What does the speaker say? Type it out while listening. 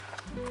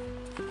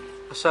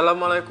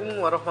Assalamualaikum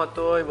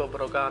warahmatullahi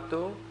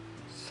wabarakatuh.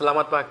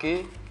 Selamat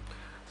pagi.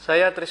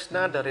 Saya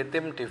Trisna dari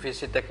tim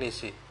Divisi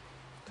Teknisi.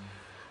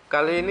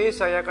 Kali ini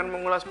saya akan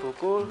mengulas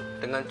buku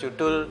dengan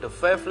judul The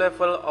Five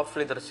Level of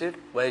Leadership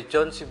by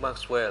John C.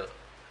 Maxwell.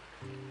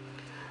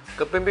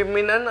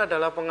 Kepemimpinan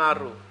adalah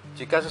pengaruh.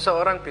 Jika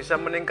seseorang bisa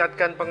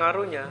meningkatkan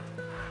pengaruhnya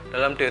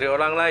dalam diri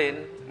orang lain,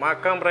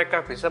 maka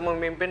mereka bisa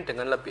memimpin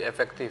dengan lebih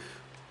efektif.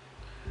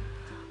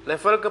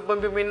 Level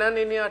kepemimpinan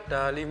ini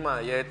ada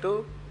 5,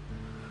 yaitu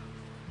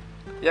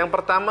yang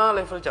pertama,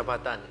 level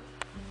jabatan.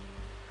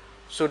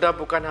 Sudah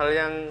bukan hal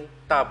yang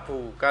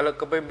tabu kalau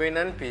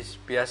kepemimpinan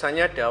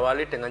biasanya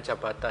diawali dengan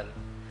jabatan.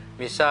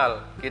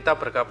 Misal, kita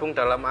bergabung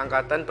dalam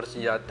angkatan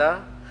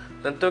bersenjata,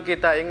 tentu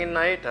kita ingin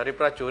naik dari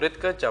prajurit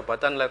ke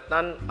jabatan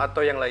letnan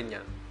atau yang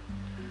lainnya.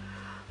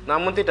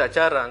 Namun tidak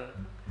jarang,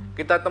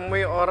 kita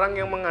temui orang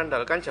yang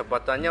mengandalkan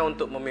jabatannya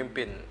untuk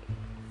memimpin.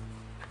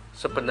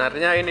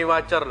 Sebenarnya ini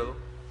wajar loh.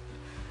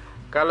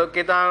 Kalau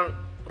kita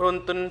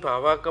runtun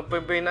bahwa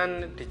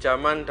kepemimpinan di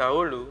zaman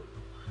dahulu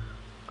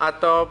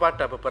atau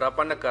pada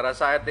beberapa negara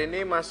saat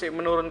ini masih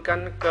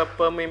menurunkan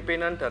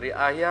kepemimpinan dari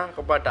ayah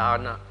kepada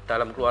anak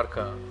dalam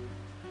keluarga.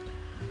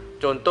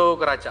 Contoh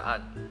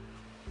kerajaan.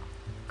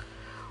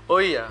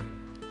 Oh iya,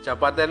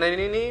 jabatan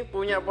ini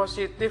punya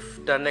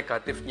positif dan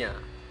negatifnya.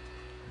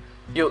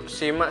 Yuk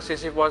simak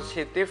sisi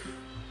positif.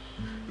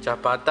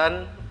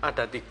 Jabatan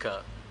ada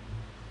 3.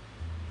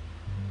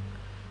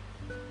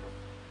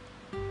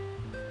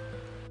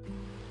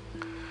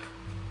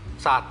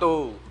 1.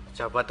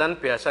 Jabatan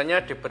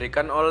biasanya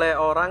diberikan oleh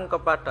orang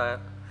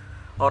kepada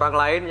orang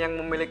lain yang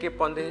memiliki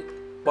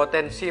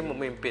potensi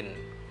memimpin.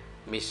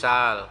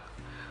 Misal,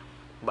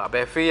 Mbak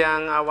Pevi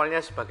yang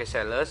awalnya sebagai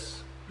sales,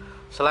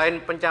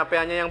 selain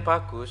pencapaiannya yang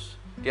bagus,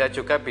 dia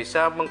juga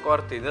bisa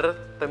mengkoordinir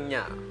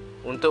timnya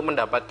untuk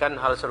mendapatkan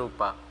hal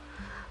serupa,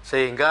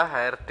 sehingga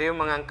HRD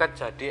mengangkat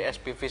jadi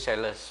SPV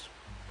sales.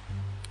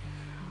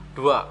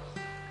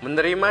 2.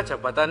 Menerima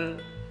jabatan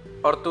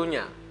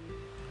ortunya.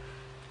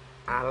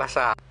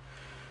 Alasan.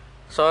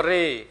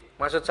 Sorry,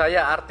 maksud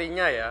saya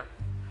artinya ya.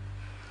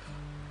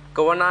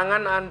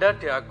 Kewenangan Anda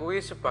diakui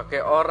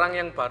sebagai orang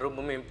yang baru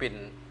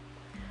memimpin.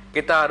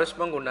 Kita harus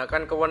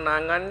menggunakan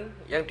kewenangan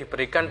yang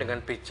diberikan dengan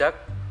bijak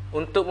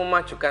untuk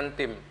memajukan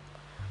tim,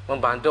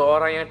 membantu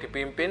orang yang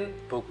dipimpin,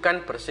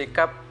 bukan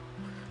bersikap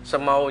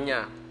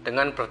semaunya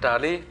dengan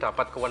berdalih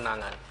dapat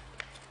kewenangan.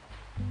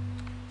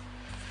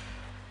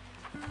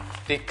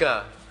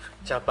 3.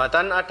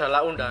 Jabatan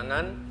adalah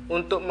undangan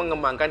untuk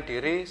mengembangkan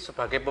diri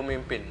sebagai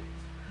pemimpin.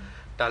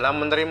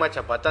 Dalam menerima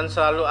jabatan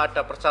selalu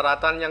ada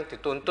persyaratan yang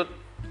dituntut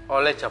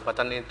oleh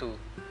jabatan itu.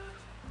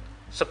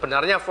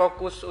 Sebenarnya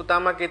fokus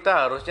utama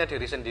kita harusnya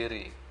diri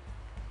sendiri.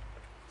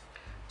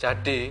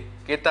 Jadi,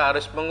 kita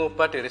harus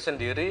mengubah diri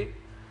sendiri,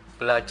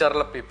 belajar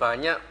lebih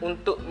banyak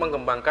untuk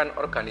mengembangkan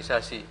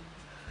organisasi.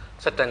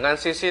 Sedangkan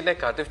sisi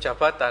negatif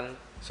jabatan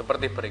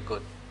seperti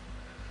berikut.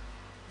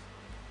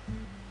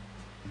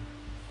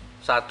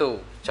 1.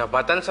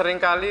 Jabatan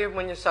seringkali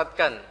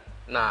menyesatkan.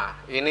 Nah,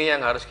 ini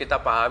yang harus kita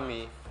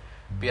pahami.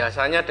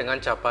 Biasanya dengan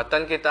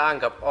jabatan kita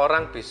anggap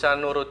orang bisa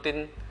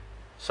nurutin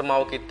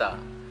semau kita.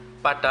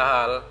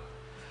 Padahal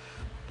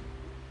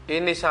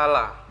ini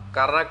salah,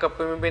 karena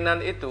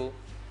kepemimpinan itu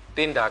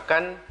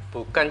tindakan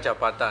bukan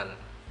jabatan.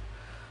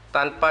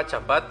 Tanpa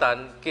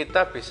jabatan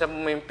kita bisa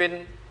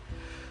memimpin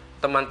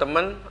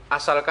teman-teman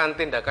asalkan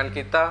tindakan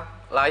kita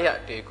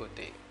layak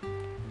diikuti.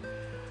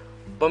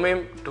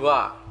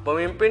 2.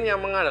 Pemimpin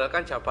yang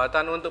mengandalkan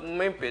jabatan untuk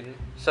memimpin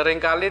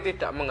seringkali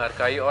tidak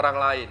menghargai orang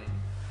lain.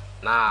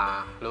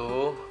 Nah,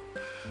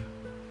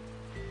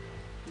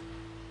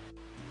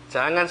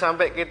 jangan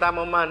sampai kita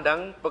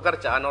memandang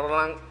pekerjaan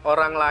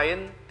orang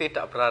lain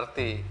tidak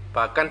berarti,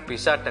 bahkan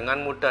bisa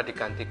dengan mudah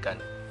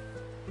digantikan.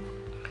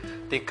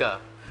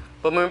 3.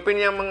 Pemimpin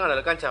yang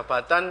mengandalkan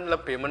jabatan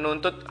lebih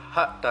menuntut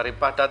hak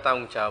daripada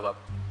tanggung jawab.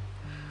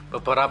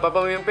 Beberapa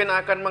pemimpin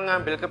akan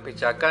mengambil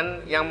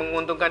kebijakan yang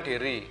menguntungkan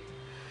diri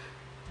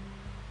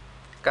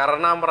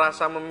karena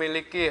merasa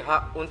memiliki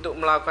hak untuk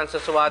melakukan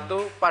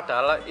sesuatu,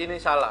 padahal ini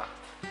salah.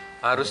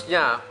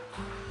 Harusnya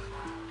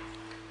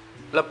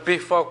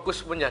lebih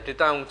fokus menjadi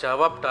tanggung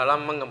jawab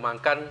dalam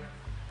mengembangkan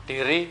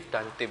diri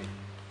dan tim.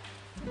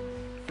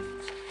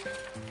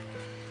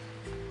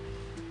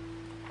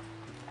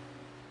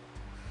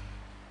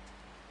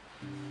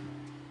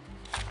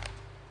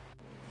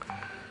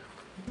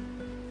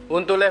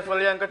 Untuk level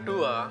yang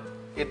kedua,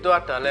 itu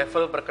ada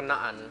level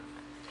perkenaan.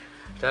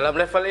 Dalam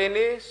level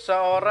ini,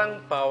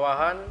 seorang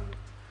bawahan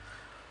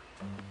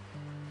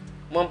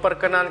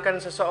memperkenankan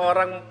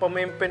seseorang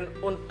pemimpin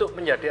untuk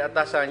menjadi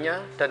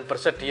atasannya dan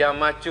bersedia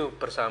maju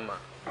bersama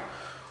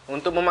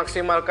untuk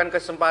memaksimalkan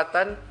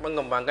kesempatan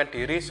mengembangkan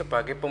diri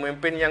sebagai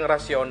pemimpin yang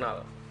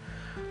rasional.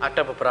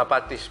 Ada beberapa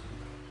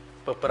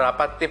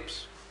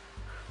tips.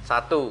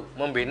 1.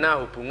 Membina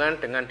hubungan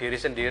dengan diri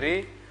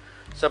sendiri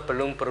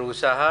sebelum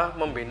berusaha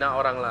membina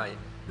orang lain.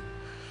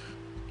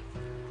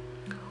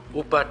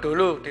 Ubah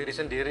dulu diri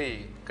sendiri,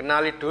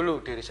 kenali dulu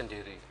diri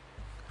sendiri.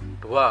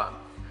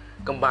 2.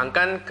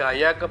 Kembangkan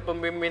gaya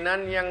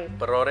kepemimpinan yang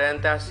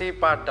berorientasi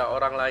pada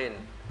orang lain.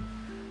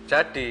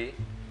 Jadi,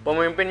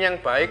 pemimpin yang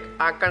baik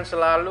akan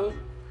selalu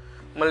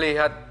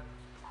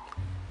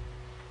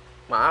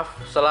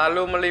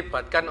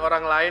melibatkan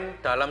orang lain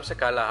dalam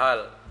segala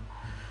hal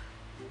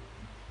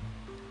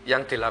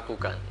yang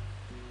dilakukan.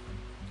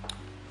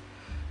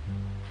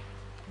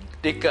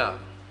 3.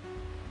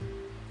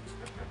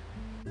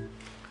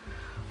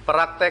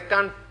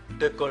 Praktekkan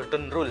the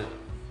golden rule,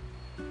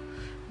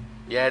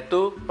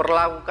 yaitu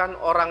perlakukan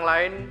orang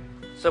lain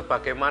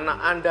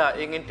sebagaimana Anda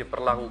ingin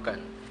diperlakukan.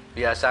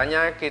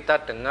 Biasanya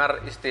kita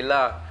dengar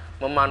istilah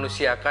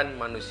memanusiakan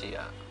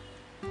manusia.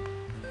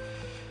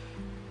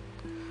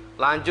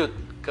 Lanjut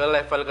ke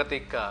level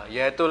ketiga,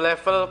 yaitu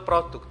level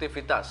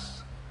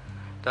produktivitas.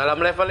 Dalam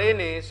level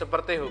ini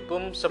seperti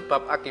hukum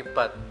sebab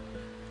akibat.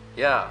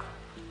 Ya,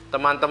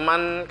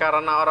 teman-teman,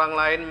 karena orang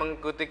lain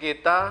mengikuti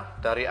kita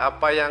dari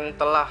apa yang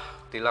telah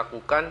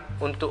dilakukan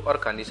untuk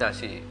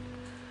organisasi.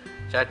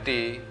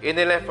 Jadi,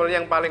 ini level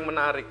yang paling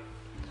menarik.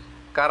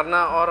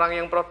 Karena orang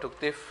yang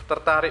produktif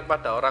tertarik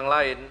pada orang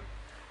lain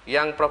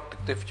yang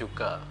produktif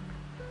juga.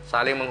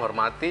 Saling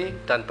menghormati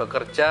dan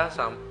bekerja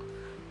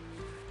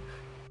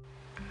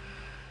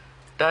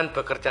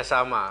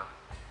sama.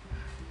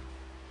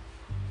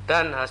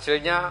 Dan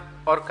hasilnya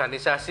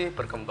organisasi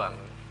berkembang.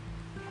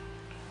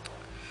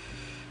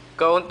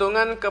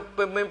 Keuntungan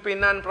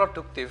kepemimpinan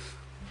produktif.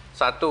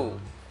 1.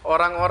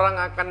 Orang-orang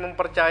akan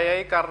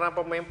mempercayai karena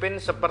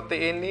pemimpin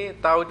seperti ini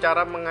tahu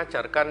cara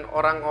mengajarkan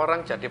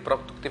orang-orang jadi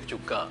produktif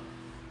juga.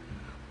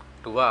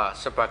 2.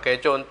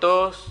 Sebagai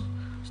contoh,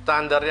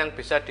 standar yang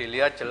bisa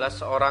dilihat jelas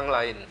orang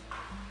lain.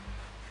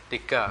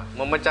 3.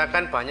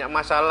 Memecahkan banyak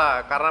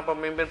masalah karena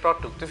pemimpin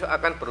produktif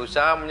akan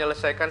berusaha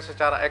menyelesaikan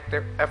secara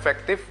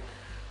efektif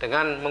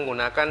dengan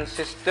menggunakan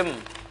sistem.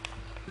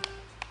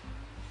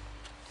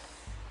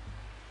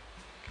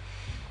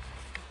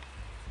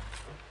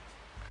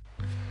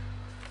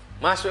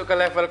 Masuk ke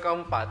level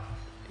keempat,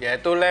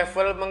 yaitu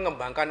level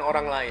mengembangkan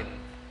orang lain.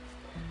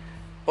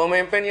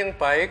 Pemimpin yang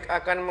baik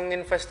akan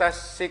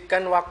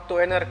menginvestasikan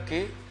waktu,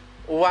 energi,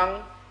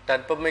 uang,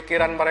 dan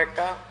pemikiran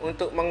mereka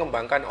untuk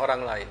mengembangkan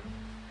orang lain.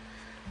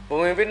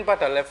 Pemimpin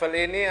pada level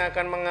ini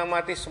akan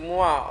mengamati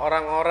semua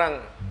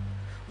orang-orang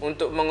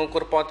untuk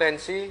mengukur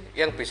potensi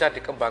yang bisa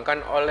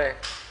dikembangkan oleh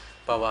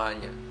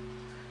bawahannya.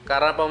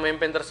 Karena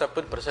pemimpin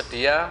tersebut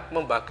bersedia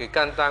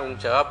membagikan tanggung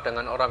jawab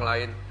dengan orang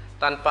lain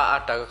tanpa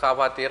ada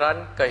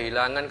kekhawatiran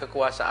kehilangan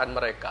kekuasaan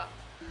mereka.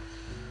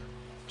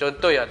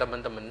 Contoh ya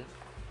teman-teman,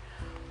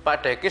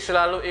 Pak Deki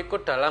selalu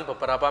ikut dalam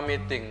beberapa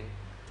meeting.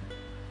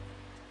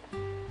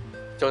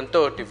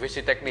 Contoh divisi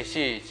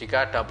teknisi,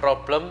 jika ada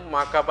problem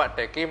maka Pak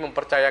Deki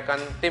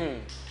mempercayakan tim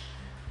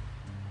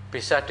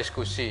bisa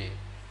diskusi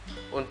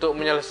untuk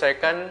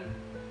menyelesaikan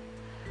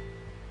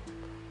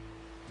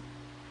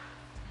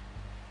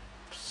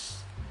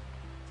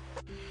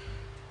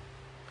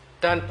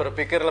dan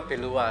berpikir lebih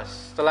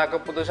luas. Setelah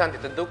keputusan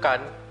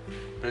ditentukan,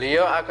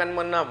 beliau akan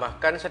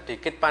menambahkan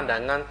sedikit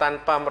pandangan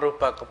tanpa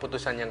merubah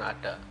keputusan yang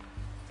ada.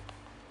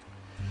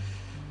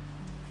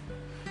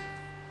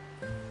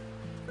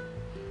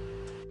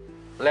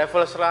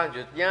 Level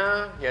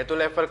selanjutnya yaitu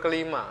level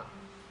kelima,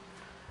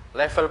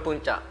 level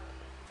puncak.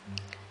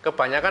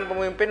 Kebanyakan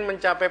pemimpin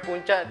mencapai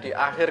puncak di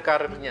akhir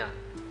karirnya,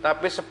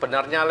 tapi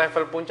sebenarnya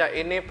level puncak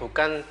ini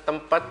bukan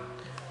tempat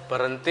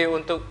berhenti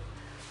untuk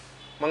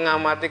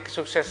mengamati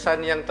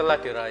kesuksesan yang telah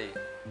diraih.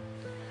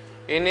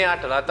 Ini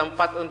adalah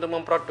tempat untuk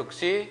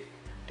memproduksi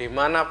di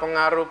mana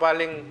pengaruh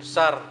paling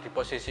besar di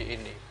posisi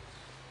ini.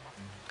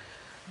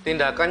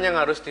 Tindakan yang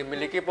harus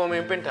dimiliki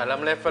pemimpin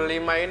dalam level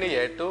 5 ini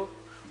yaitu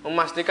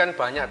memastikan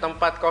banyak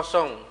tempat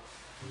kosong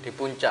di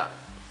puncak.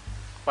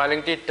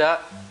 Paling tidak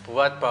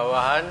buat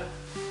bawahan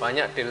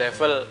banyak di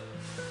level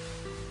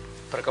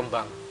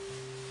berkembang.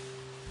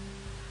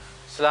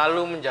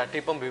 Selalu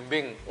menjadi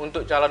pembimbing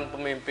untuk calon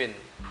pemimpin.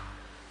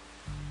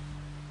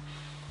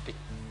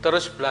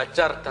 Terus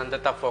belajar dan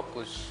tetap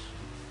fokus.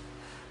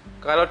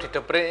 Kalau di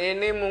Deprin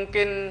ini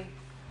mungkin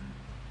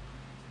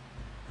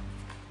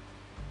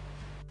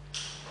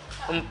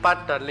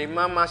 4 dan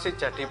 5 masih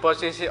jadi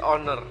posisi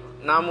owner,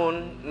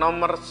 namun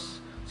nomor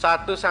 1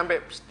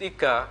 sampai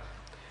 3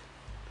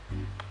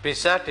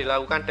 bisa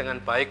dilakukan dengan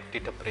baik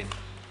di Deprin.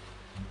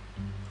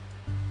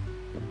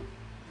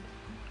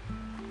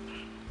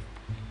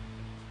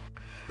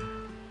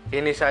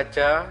 Ini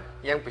saja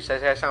yang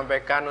bisa saya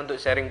sampaikan untuk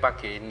sharing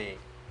pagi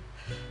ini.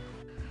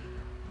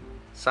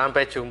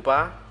 Sampai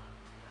jumpa.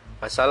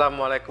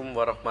 Wassalamualaikum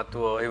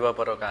warahmatullahi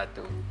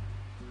wabarakatuh.